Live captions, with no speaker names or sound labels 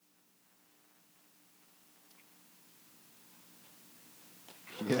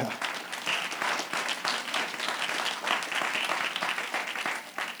Yeah.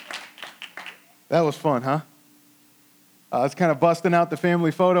 That was fun, huh? It's kind of busting out the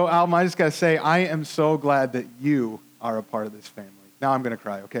family photo album. I just got to say, I am so glad that you are a part of this family. Now I'm going to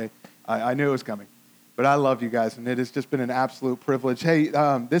cry, okay? I knew it was coming. But I love you guys, and it has just been an absolute privilege. Hey,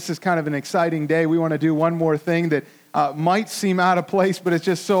 this is kind of an exciting day. We want to do one more thing that might seem out of place, but it's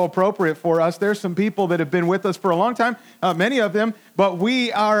just so appropriate for us. There's some people that have been with us for a long time, many of them, but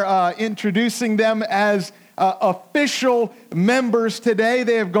we are introducing them as official members today.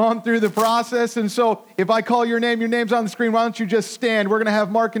 They have gone through the process, and so if I call your name's on the screen. Why don't you just stand? We're going to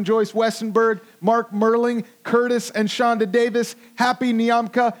have Mark and Joyce Wessenberg, Mark Merling, Curtis and Shonda Davis, Happy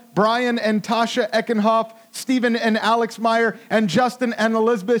Nyamka, Brian and Tasha Eckenhoff, Stephen and Alex Meyer, and Justin and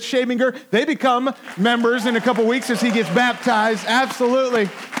Elizabeth Shabinger. They become members in a couple weeks as he gets baptized. Absolutely.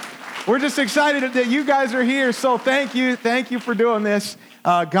 We're just excited that you guys are here, so thank you. Thank you for doing this.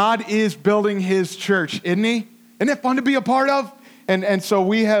 God is building his church, isn't he? Isn't it fun to be a part of? And so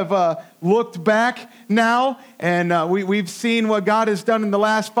we have looked back now, and we've seen what God has done in the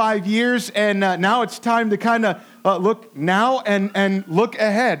last 5 years, and now it's time to kind of look now and look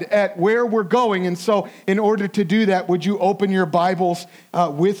ahead at where we're going. And so in order to do that, would you open your Bibles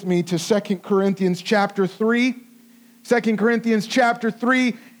with me to 2 Corinthians chapter 3? 2 Corinthians chapter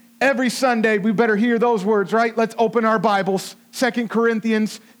 3. Every Sunday, we better hear those words, right? Let's open our Bibles. 2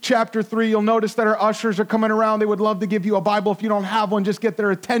 Corinthians chapter 3. You'll notice that our ushers are coming around. They would love to give you a Bible. If you don't have one, just get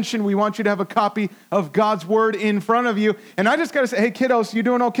their attention. We want you to have a copy of God's Word in front of you. And I just got to say, hey, kiddos, you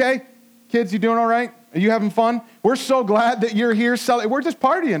doing okay? Kids, you doing all right? Are you having fun? We're so glad that you're here. We're just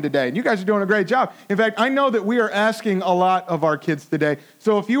partying today, and you guys are doing a great job. In fact, I know that we are asking a lot of our kids today.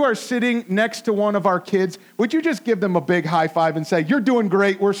 So if you are sitting next to one of our kids, would you just give them a big high five and say, you're doing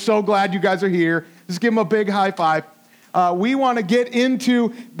great. We're so glad you guys are here. Just give them a big high five. We want to get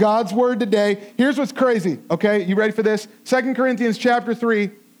into God's Word today. Here's what's crazy, okay? You ready for this? 2 Corinthians chapter 3.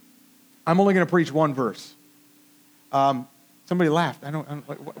 I'm only going to preach one verse. Somebody laughed. Come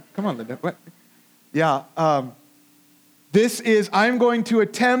on, Linda. What? Yeah. I'm going to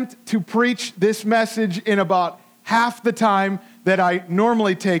attempt to preach this message in about half the time that I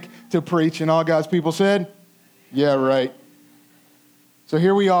normally take to preach. And all God's people said, yeah, right. So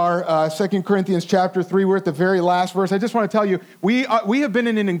here we are, 2 Corinthians chapter 3. We're at the very last verse. I just want to tell you, we have been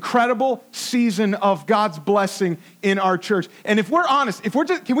in an incredible season of God's blessing in our church. And if we're honest,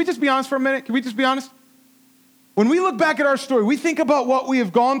 can we just be honest for a minute? Can we just be honest? When we look back at our story, we think about what we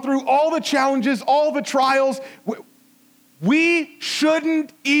have gone through, all the challenges, all the trials. We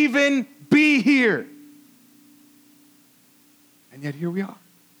shouldn't even be here. And yet here we are.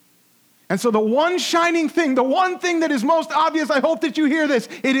 And so the one shining thing, the one thing that is most obvious, I hope that you hear this,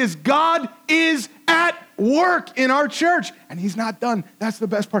 it is God is at work in our church. And he's not done. That's the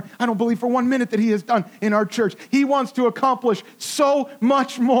best part. I don't believe for 1 minute that he is done in our church. He wants to accomplish so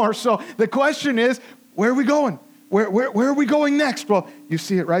much more. So the question is, where are we going? Where are we going next? Well, you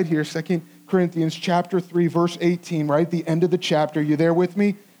see it right here, 2 Corinthians chapter 3, verse 18, right at the end of the chapter. You there with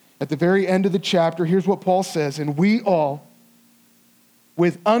me? At the very end of the chapter, here's what Paul says, and we all,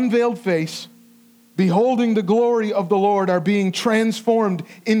 with unveiled face, beholding the glory of the Lord, are being transformed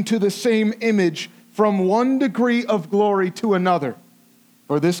into the same image from one degree of glory to another.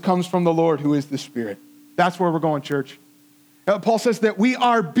 For this comes from the Lord who is the Spirit. That's where we're going, church. Paul says that we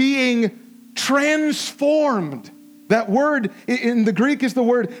are being transformed. That word in the Greek is the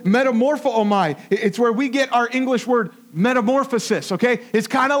word metamorphomai. It's where we get our English word metamorphosis, okay? It's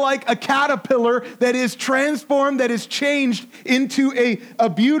kind of like a caterpillar that is transformed, that is changed into a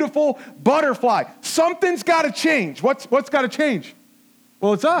beautiful butterfly. Something's got to change. What's got to change?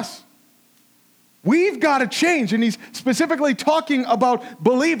 Well, it's us. We've got to change, and he's specifically talking about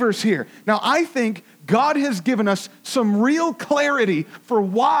believers here. Now, I think God has given us some real clarity for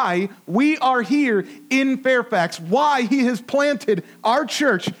why we are here in Fairfax, why he has planted our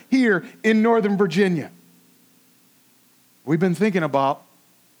church here in Northern Virginia. We've been thinking about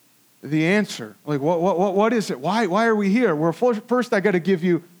the answer. Like, what is it? Why are we here? Well, first I got to give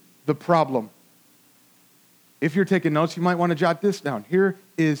you the problem. If you're taking notes, you might want to jot this down. Here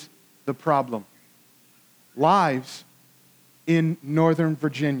is the problem. Lives in Northern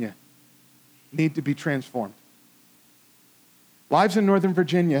Virginia need to be transformed. Lives in Northern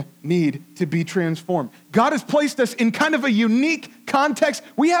Virginia need to be transformed. God has placed us in kind of a unique context.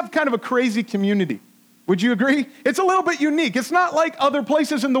 We have kind of a crazy community. Would you agree? It's a little bit unique. It's not like other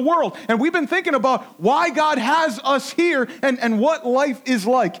places in the world. And we've been thinking about why God has us here and what life is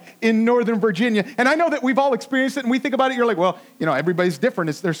like in Northern Virginia. And I know that we've all experienced it, and we think about it, you're like, well, everybody's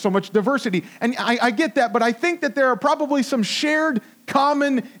different. There's so much diversity. And I get that, but I think that there are probably some shared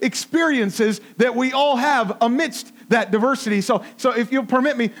common experiences that we all have amidst that diversity. So if you'll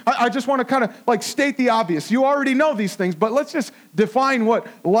permit me, I just want to kind of like state the obvious. You already know these things, but let's just define what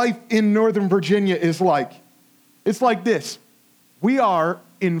life in Northern Virginia is like. It's like this. We are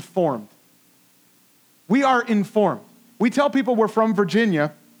informed. We are informed. We tell people we're from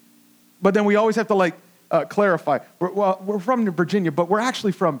Virginia, but then we always have to clarify. We're from Virginia, but we're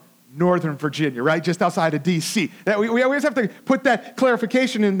actually from Northern Virginia, right? Just outside of D.C. We always have to put that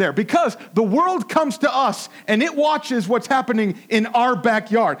clarification in there because the world comes to us and it watches what's happening in our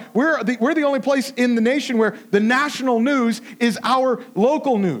backyard. We're the only place in the nation where the national news is our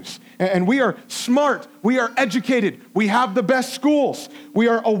local news. And we are smart. We are educated. We have the best schools. We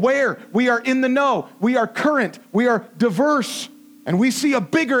are aware. We are in the know. We are current. We are diverse. And we see a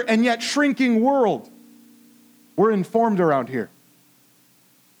bigger and yet shrinking world. We're informed around here.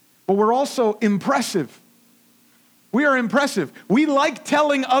 But we're also impressive. We are impressive. We like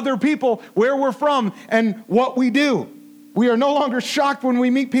telling other people where we're from and what we do. We are no longer shocked when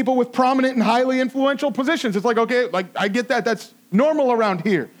we meet people with prominent and highly influential positions. It's like, okay, I get that. That's normal around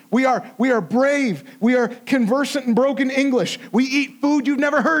here. We are brave. We are conversant in broken English. We eat food you've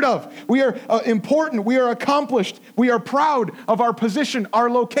never heard of. We are important. We are accomplished. We are proud of our position, our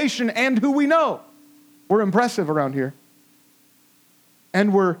location, and who we know. We're impressive around here.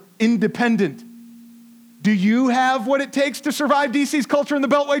 And we're independent. Do you have what it takes to survive DC's culture in the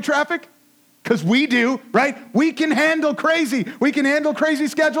Beltway traffic? Because we do, right? We can handle crazy. We can handle crazy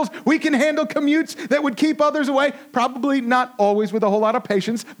schedules. We can handle commutes that would keep others away. Probably not always with a whole lot of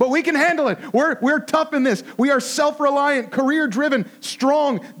patience, but we can handle it. We're tough in this. We are self-reliant, career-driven,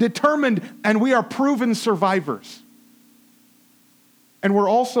 strong, determined, and we are proven survivors. And we're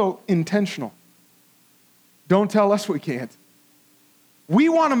also intentional. Don't tell us we can't. We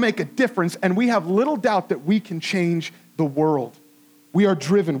want to make a difference, and we have little doubt that we can change the world. We are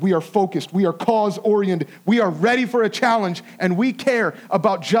driven, we are focused, we are cause-oriented, we are ready for a challenge, and we care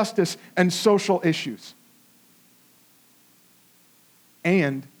about justice and social issues.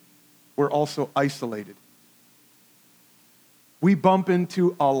 And we're also isolated. We bump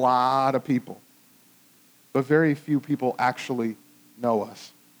into a lot of people, but very few people actually know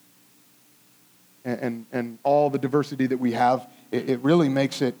us. And all the diversity that we have, it really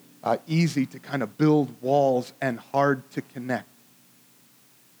makes it easy to kind of build walls and hard to connect.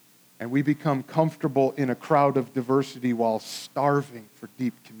 And we become comfortable in a crowd of diversity while starving for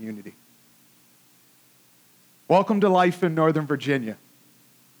deep community. Welcome to life in Northern Virginia.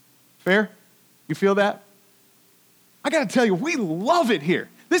 Fair? You feel that? I got to tell you, we love it here.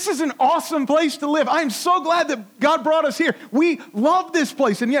 This is an awesome place to live. I'm so glad that God brought us here. We love this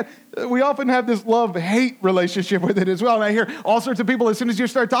place, and yet we often have this love-hate relationship with it as well. And I hear all sorts of people, as soon as you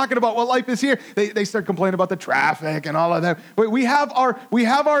start talking about what life is here, they start complaining about the traffic and all of that. We have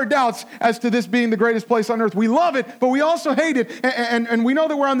our doubts as to this being the greatest place on earth. We love it, but we also hate it, and we know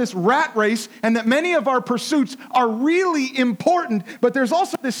that we're on this rat race and that many of our pursuits are really important, but there's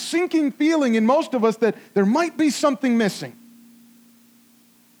also this sinking feeling in most of us that there might be something missing.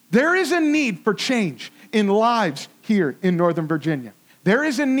 There is a need for change in lives here in Northern Virginia. There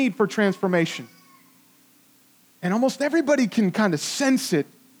is a need for transformation. And almost everybody can kind of sense it,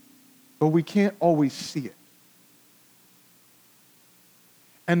 but we can't always see it.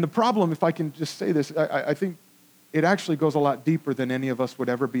 And the problem, if I can just say this, I think it actually goes a lot deeper than any of us would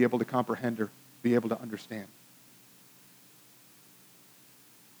ever be able to comprehend or be able to understand.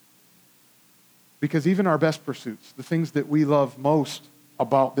 Because even our best pursuits, the things that we love most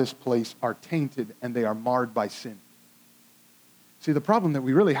about this place, are tainted and they are marred by sin. See, the problem that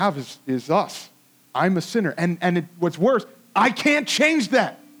we really have is us. I'm a sinner. And what's worse, I can't change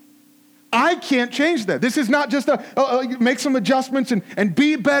that. I can't change that. This is not just make some adjustments and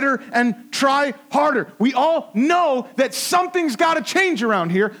be better and try harder. We all know that something's got to change around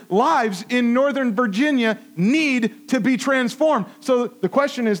here. Lives in Northern Virginia need to be transformed. So the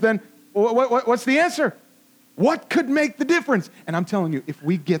question is then, what's the answer? What could make the difference? And I'm telling you, if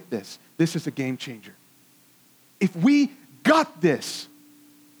we get this, this is a game changer. If we got this,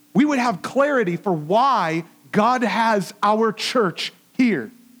 we would have clarity for why God has our church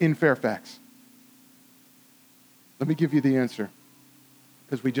here in Fairfax. Let me give you the answer,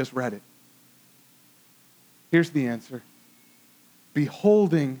 because we just read it. Here's the answer.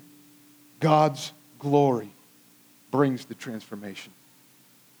 Beholding God's glory brings the transformation.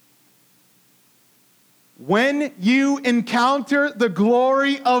 When you encounter the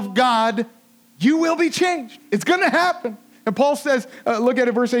glory of God, you will be changed. It's going to happen. And Paul says, look at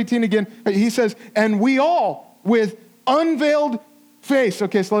it, verse 18 again. He says, and we all with unveiled face.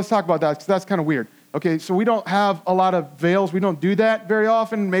 Okay, so let's talk about that, because that's kind of weird. Okay, so we don't have a lot of veils. We don't do that very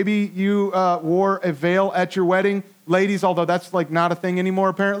often. Maybe you wore a veil at your wedding, ladies, although that's like not a thing anymore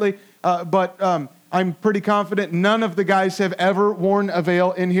apparently. But I'm pretty confident none of the guys have ever worn a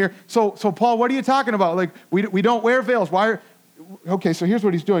veil in here. So Paul, what are you talking about? Like, we don't wear veils. Okay, so here's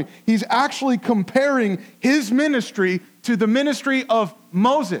what he's doing. He's actually comparing his ministry to the ministry of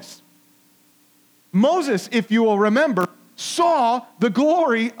Moses. Moses, if you will remember, saw the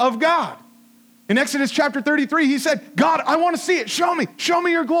glory of God. In Exodus chapter 33, he said, God, I want to see it. Show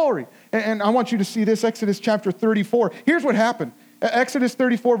me your glory. And I want you to see this, Exodus chapter 34. Here's what happened. Exodus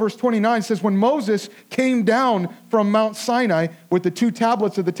 34 verse 29 says, when Moses came down from Mount Sinai with the 2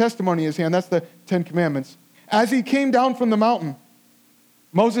 tablets of the testimony in his hand, that's the 10 commandments. As he came down from the mountain,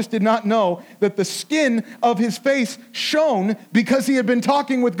 Moses did not know that the skin of his face shone because he had been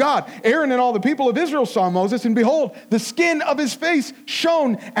talking with God. Aaron and all the people of Israel saw Moses, and behold, the skin of his face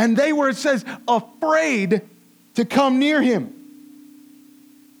shone, and they were, it says, afraid to come near him.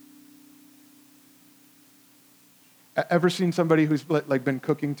 Ever seen somebody who's like been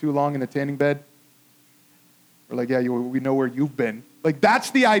cooking too long in a tanning bed? We're like, yeah, we know where you've been. Like, that's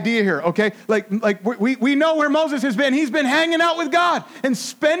the idea here, okay? Like we know where Moses has been. He's been hanging out with God, and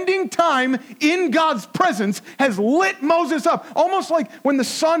spending time in God's presence has lit Moses up. Almost like when the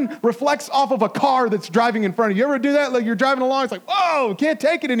sun reflects off of a car that's driving in front of you. You ever do that? Like, you're driving along, it's like, whoa, can't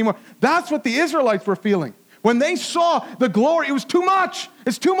take it anymore. That's what the Israelites were feeling. When they saw the glory, it was too much.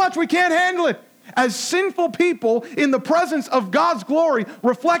 It's too much, we can't handle it. As sinful people in the presence of God's glory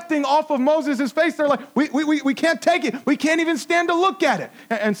reflecting off of Moses' face, they're like, we can't take it. We can't even stand to look at it.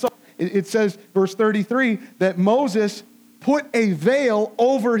 And so it says, verse 33, that Moses put a veil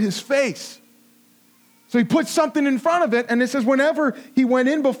over his face. So he put something in front of it, and it says whenever he went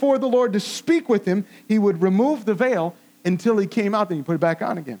in before the Lord to speak with him, he would remove the veil until he came out, then he put it back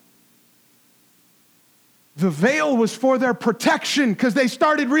on again. The veil was for their protection because they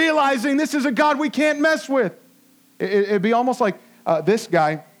started realizing this is a God we can't mess with. It'd be almost like this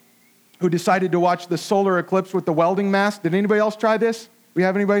guy who decided to watch the solar eclipse with the welding mask. Did anybody else try this? We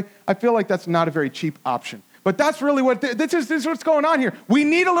have anybody? I feel like that's not a very cheap option. But that's really what, this is what's going on here. We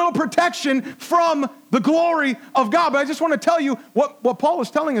need a little protection from the glory of God. But I just want to tell you what Paul is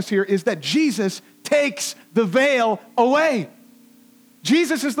telling us here is that Jesus takes the veil away.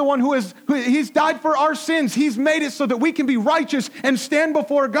 Jesus is the one he's died for our sins. He's made it so that we can be righteous and stand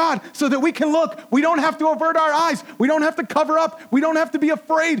before God so that we can look. We don't have to avert our eyes. We don't have to cover up. We don't have to be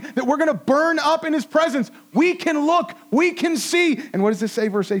afraid that we're going to burn up in his presence. We can look. We can see. And what does this say,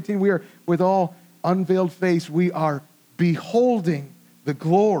 verse 18? We are, with all unveiled face, we are beholding the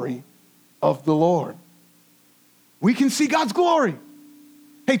glory of the Lord. We can see God's glory.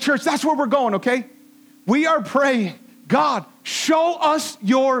 Hey, church, that's where we're going, okay? We are praying, God, show us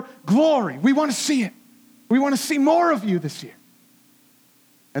your glory. We want to see it. We want to see more of you this year.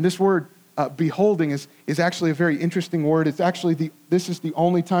 And this word, beholding, is actually a very interesting word. It's actually this is the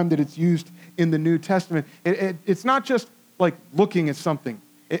only time that it's used in the New Testament. It's not just like looking at something.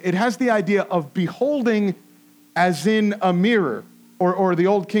 It has the idea of beholding as in a mirror, or the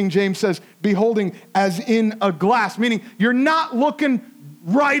old King James says, beholding as in a glass, meaning you're not looking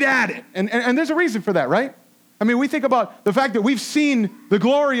right at it. And there's a reason for that, right? I mean, we think about the fact that we've seen the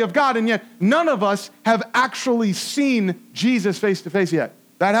glory of God, and yet none of us have actually seen Jesus face to face yet.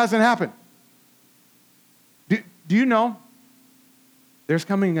 That hasn't happened. Do you know there's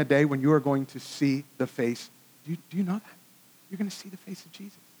coming a day when you are going to see the face? Do you know that? You're going to see the face of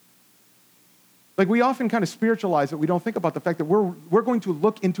Jesus. Like, we often kind of spiritualize it. We don't think about the fact that we're going to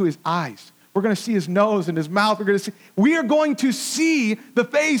look into his eyes. We're going to see his nose and his mouth. We are going to see the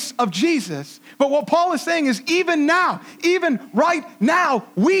face of Jesus. But what Paul is saying is even now, even right now,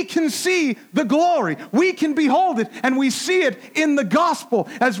 we can see the glory. We can behold it, and we see it in the gospel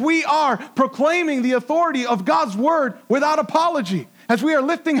as we are proclaiming the authority of God's word without apology, as we are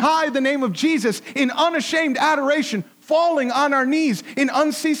lifting high the name of Jesus in unashamed adoration, falling on our knees in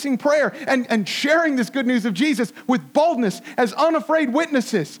unceasing prayer and sharing this good news of Jesus with boldness as unafraid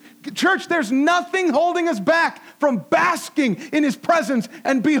witnesses. Church, there's nothing holding us back from basking in his presence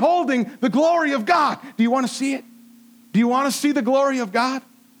and beholding the glory of God. Do you want to see it? Do you want to see the glory of God?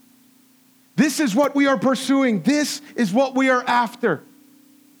 This is what we are pursuing. This is what we are after.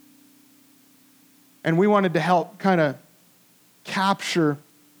 And we wanted to help kind of capture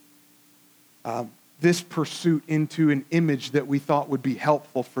this pursuit into an image that we thought would be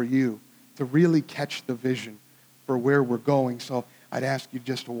helpful for you to really catch the vision for where we're going. So I'd ask you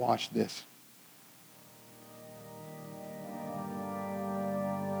just to watch this.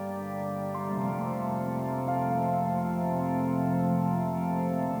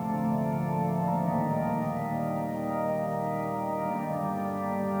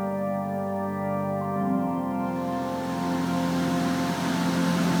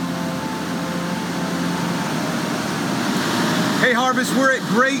 Harvest. We're at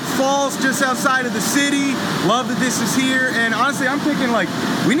Great Falls, just outside of the city. Love that this is here. And honestly, I'm thinking like,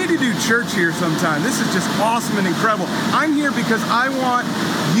 we need to do church here sometime. This is just awesome and incredible. I'm here because I want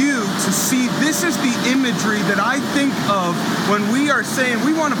you to see this is the imagery that I think of when we are saying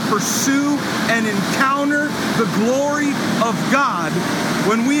we want to pursue and encounter the glory of God.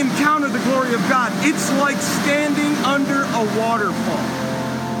 When we encounter the glory of God, it's like standing under a waterfall.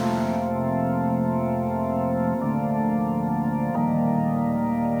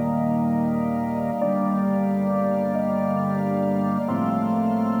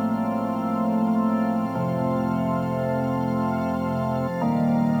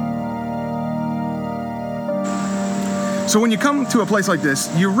 So when you come to a place like this,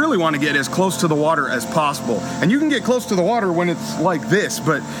 you really want to get as close to the water as possible. And you can get close to the water when it's like this,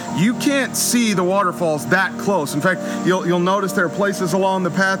 but you can't see the waterfalls that close. In fact, you'll notice there are places along the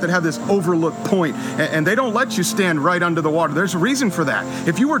path that have this overlook point, and they don't let you stand right under the water. There's a reason for that.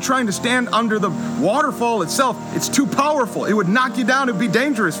 If you were trying to stand under the waterfall itself, it's too powerful. It would knock you down. It would be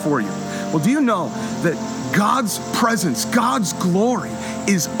dangerous for you. Well, do you know that God's presence, God's glory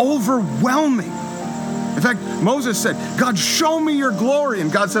is overwhelming? In fact, Moses said, God, show me your glory.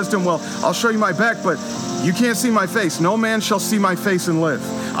 And God says to him, well, I'll show you my back, but you can't see my face. No man shall see my face and live.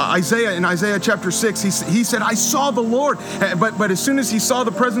 In Isaiah chapter 6, he said, I saw the Lord. But as soon as he saw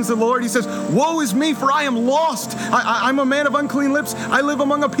the presence of the Lord, he says, woe is me, for I am lost. I'm a man of unclean lips. I live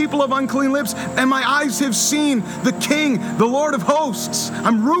among a people of unclean lips, and my eyes have seen the King, the Lord of hosts.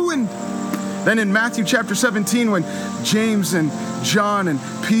 I'm ruined. Then in Matthew chapter 17, when James and John and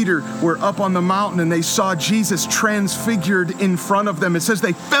Peter were up on the mountain and they saw Jesus transfigured in front of them, it says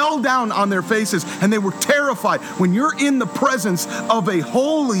they fell down on their faces and they were terrified. When you're in the presence of a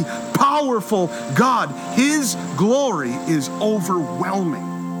holy, powerful God, his glory is overwhelming.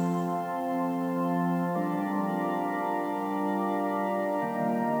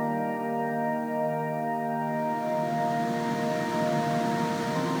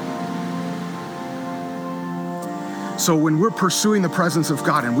 So when we're pursuing the presence of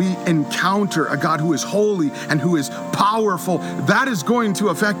God and we encounter a God who is holy and who is powerful, that is going to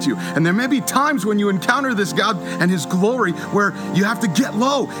affect you. And there may be times when you encounter this God and his glory where you have to get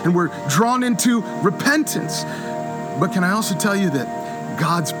low and we're drawn into repentance. But can I also tell you that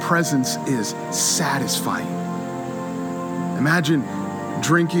God's presence is satisfying? Imagine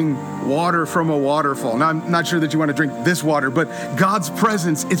drinking water from a waterfall. Now, I'm not sure that you want to drink this water, but God's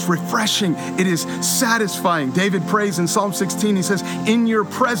presence, it's refreshing. It is satisfying. David prays in Psalm 16, he says, in your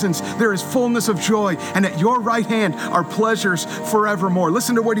presence there is fullness of joy, and at your right hand are pleasures forevermore.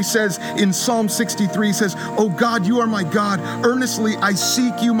 Listen to what he says in Psalm 63. He says, oh God, you are my God. Earnestly I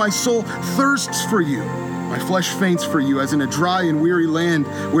seek you. My soul thirsts for you. My flesh faints for you, as in a dry and weary land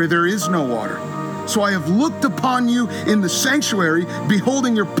where there is no water. So I have looked upon you in the sanctuary,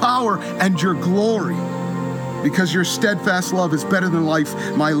 beholding your power and your glory. Because your steadfast love is better than life,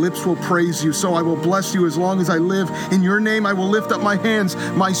 my lips will praise you. So I will bless you as long as I live. In your name I will lift up my hands.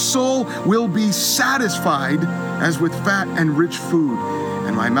 My soul will be satisfied as with fat and rich food,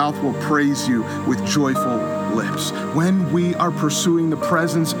 and my mouth will praise you with joyful lips. When we are pursuing the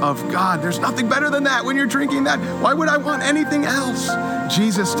presence of God, there's nothing better than that. When you're drinking that, why would I want anything else?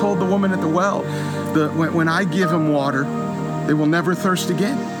 Jesus told the woman at the well, when I give them water, they will never thirst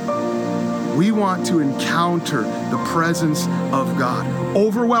again. We want to encounter the presence of God.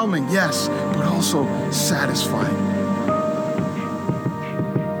 Overwhelming, yes, but also satisfying.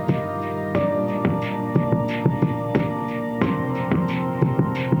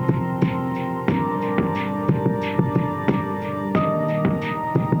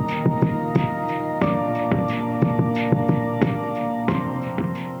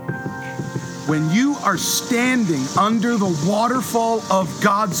 When you are standing under the waterfall of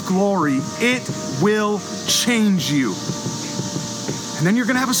God's glory, it will change you. And then you're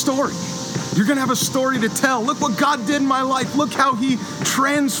going to have a story. You're going to have a story to tell. Look what God did in my life. Look how he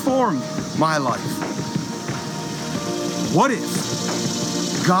transformed my life. What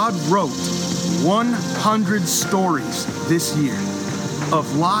if God wrote 100 stories this year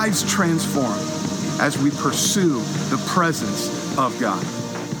of lives transformed as we pursue the presence of God?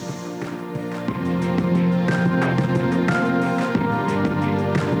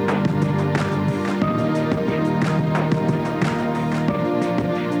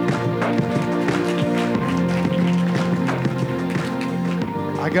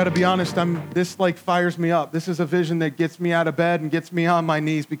 I got to be honest, this fires me up. This is a vision that gets me out of bed and gets me on my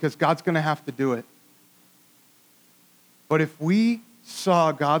knees because God's going to have to do it. But if we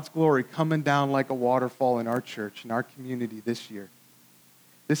saw God's glory coming down like a waterfall in our church, in our community this year,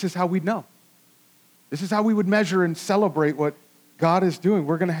 this is how we'd know. This is how we would measure and celebrate what God is doing,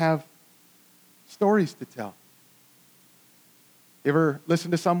 we're going to have stories to tell. You ever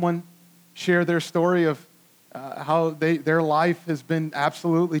listen to someone share their story of how their life has been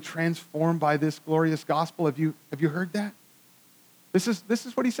absolutely transformed by this glorious gospel? Have you heard that? This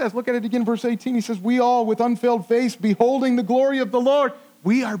is what he says. Look at it again, verse 18. He says, we all with unveiled face, beholding the glory of the Lord,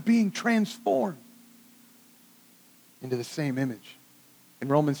 we are being transformed into the same image. In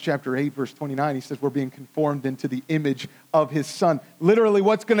Romans chapter 8, verse 29, he says we're being conformed into the image of his Son. Literally,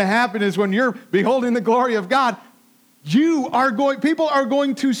 what's going to happen is when you're beholding the glory of God, people are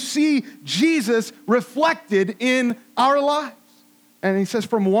going to see Jesus reflected in our lives. And he says,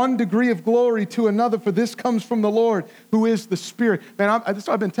 from one degree of glory to another, for this comes from the Lord, who is the Spirit. Man, that's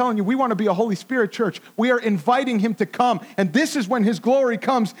what I've been telling you. We want to be a Holy Spirit church. We are inviting him to come. And this is when his glory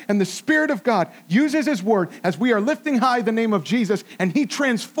comes. And the Spirit of God uses his word as we are lifting high the name of Jesus. And he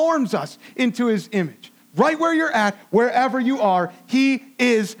transforms us into his image. Right where you're at, wherever you are, he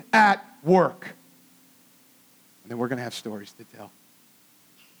is at work. And then we're going to have stories to tell.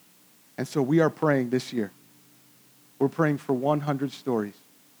 And so we are praying this year. We're praying for 100 stories.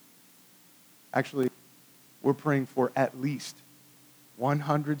 Actually, we're praying for at least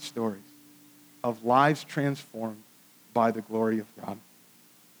 100 stories of lives transformed by the glory of God.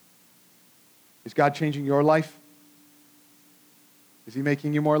 Is God changing your life? Is he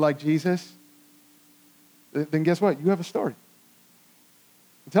making you more like Jesus? Then guess what? You have a story.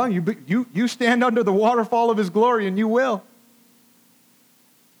 I'm telling you, you stand under the waterfall of his glory, and you will.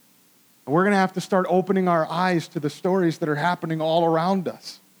 And we're going to have to start opening our eyes to the stories that are happening all around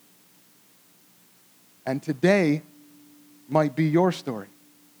us. And today might be your story.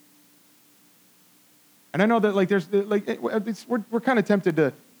 And I know that we're kind of tempted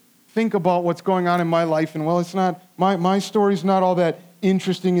to think about what's going on in my life, and well, it's not my story's not all that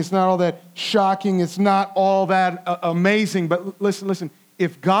interesting, it's not all that shocking, it's not all that amazing. But listen,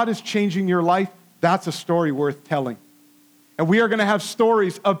 if God is changing your life, that's a story worth telling. And we are going to have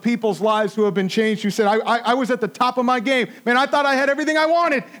stories of people's lives who have been changed, who said, I was at the top of my game. Man, I thought I had everything I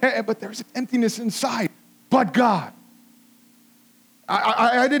wanted. But there's an emptiness inside. But God.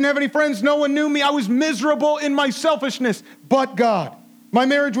 I didn't have any friends. No one knew me. I was miserable in my selfishness. But God. My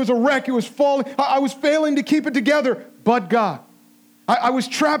marriage was a wreck. It was falling. I was failing to keep it together. But God. I was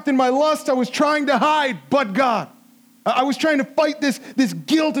trapped in my lust. I was trying to hide. But God. I was trying to fight this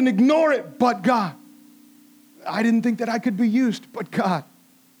guilt and ignore it. But God. I didn't think that I could be used, but God.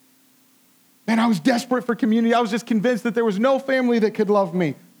 Man, I was desperate for community. I was just convinced that there was no family that could love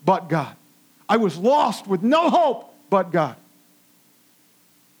me, but God. I was lost with no hope, but God.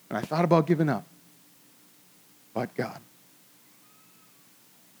 And I thought about giving up, but God.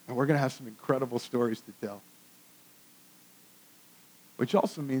 And we're going to have some incredible stories to tell. Which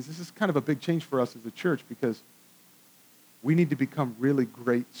also means this is kind of a big change for us as a church, because we need to become really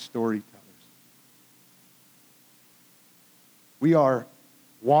great storytellers. We are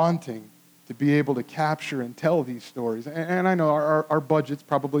wanting to be able to capture and tell these stories. And I know our budget's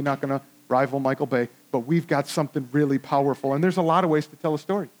probably not going to rival Michael Bay, but we've got something really powerful. And there's a lot of ways to tell a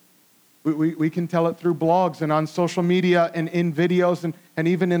story. We can tell it through blogs and on social media and in videos and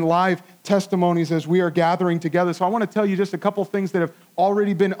even in live testimonies as we are gathering together. So I want to tell you just a couple things that have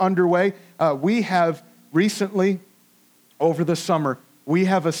already been underway. We have recently, over the summer, we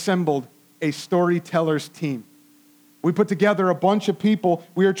have assembled a storytellers team. We put together a bunch of people.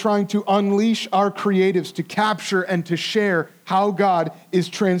 We are trying to unleash our creatives to capture and to share how God is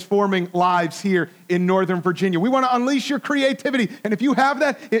transforming lives here in Northern Virginia. We want to unleash your creativity. And if you have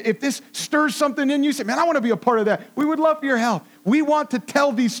that, if this stirs something in you, say, man, I want to be a part of that. We would love your help. We want to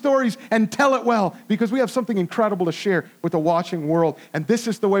tell these stories and tell it well, because we have something incredible to share with the watching world. And this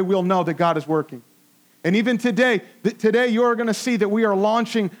is the way we'll know that God is working. And even today you're going to see that we are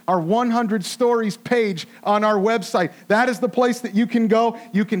launching our 100 Stories page on our website. That is the place that you can go.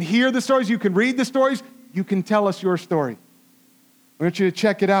 You can hear the stories. You can read the stories. You can tell us your story. We want you to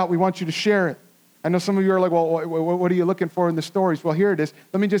check it out. We want you to share it. I know some of you are like, well, what are you looking for in the stories? Well, here it is.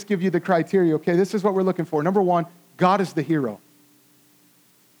 Let me just give you the criteria, okay? This is what we're looking for. Number one, God is the hero.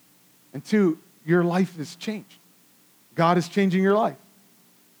 And two, your life has changed. God is changing your life.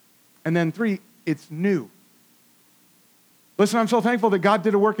 And then three, it's new. Listen, I'm so thankful that God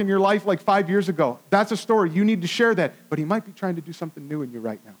did a work in your life like 5 years ago. That's a story. You need to share that. But he might be trying to do something new in you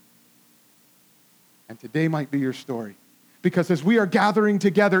right now. And today might be your story. Because as we are gathering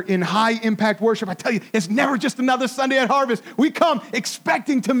together in high impact worship, I tell you, it's never just another Sunday at Harvest. We come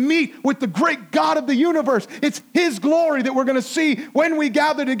expecting to meet with the great God of the universe. It's his glory that we're going to see when we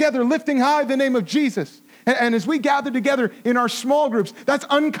gather together, lifting high the name of Jesus. And as we gather together in our small groups, that's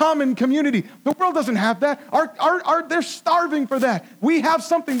uncommon community. The world doesn't have that. They're starving for that. We have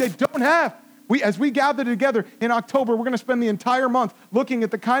something they don't have. As we gather together in October, we're going to spend the entire month looking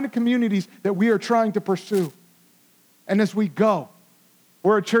at the kind of communities that we are trying to pursue. And as we go,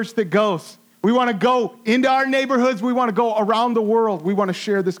 we're a church that goes. We want to go into our neighborhoods. We want to go around the world. We want to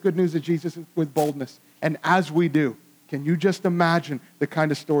share this good news of Jesus with boldness. And as we do, can you just imagine the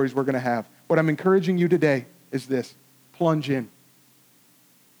kind of stories we're going to have? What I'm encouraging you today is this: plunge in.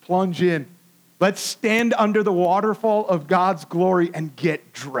 Plunge in. Let's stand under the waterfall of God's glory and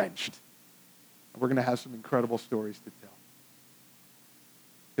get drenched. We're going to have some incredible stories to tell.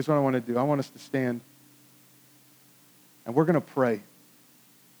 Here's what I want to do. I want us to stand, and we're going to pray.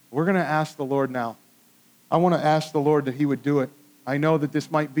 We're going to ask the Lord now. I want to ask the Lord that he would do it. I know that this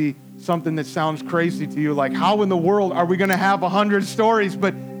might be something that sounds crazy to you, like how in the world are we going to have 100 stories?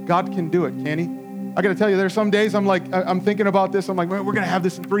 But God can do it, can he? I got to tell you, there's some days I'm thinking about this. I'm like, man, we're going to have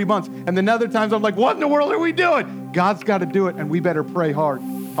this in 3 months. And then other times I'm like, what in the world are we doing? God's got to do it, and we better pray hard.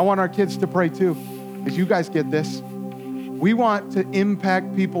 I want our kids to pray too, because you guys get this. We want to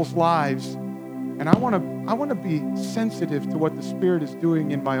impact people's lives. And I want to be sensitive to what the Spirit is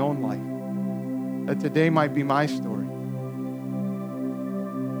doing in my own life. That today might be my story.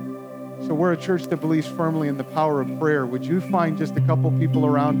 So we're a church that believes firmly in the power of prayer. Would you find just a couple people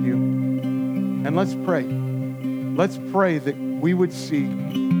around you? And let's pray. Let's pray that we would see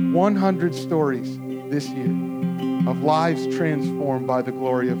 100 stories this year of lives transformed by the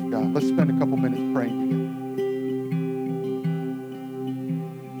glory of God. Let's spend a couple minutes praying together.